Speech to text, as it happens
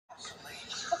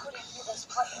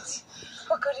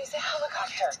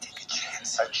have to take a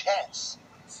chance. A chance?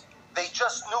 They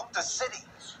just nuked the city.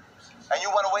 And you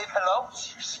want to wave hello?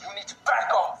 Seriously, you need to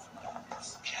back off.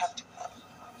 Captain.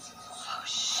 Oh,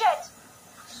 shit!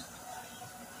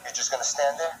 You're just gonna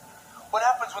stand there? What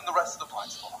happens when the rest of the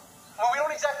blocks fall? When we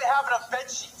don't exactly have enough bed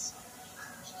sheets?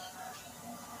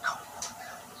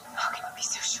 How can you be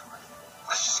so sure?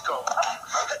 Let's just go.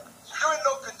 You're in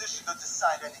no condition to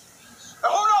decide anything. Now,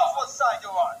 who knows what side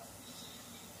you're on?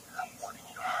 I'm warning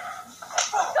you.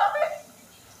 Stop it!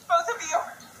 Both of you!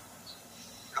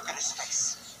 Look at his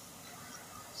face.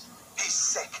 He's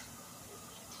sick.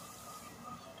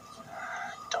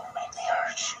 Don't make me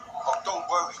hurt you. Oh, don't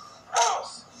worry.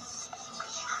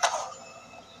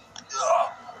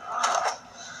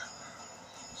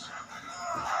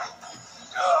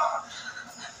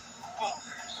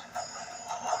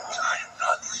 I am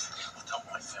not leaving you without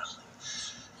my family.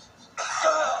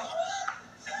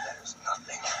 There is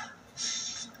nothing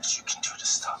that you can do to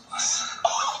stop us.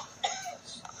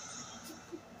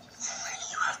 Lady,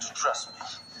 you have to trust me.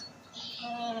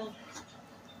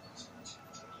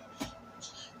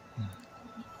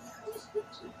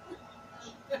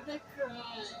 I'm gonna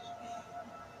cry.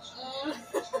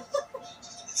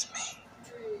 It's me.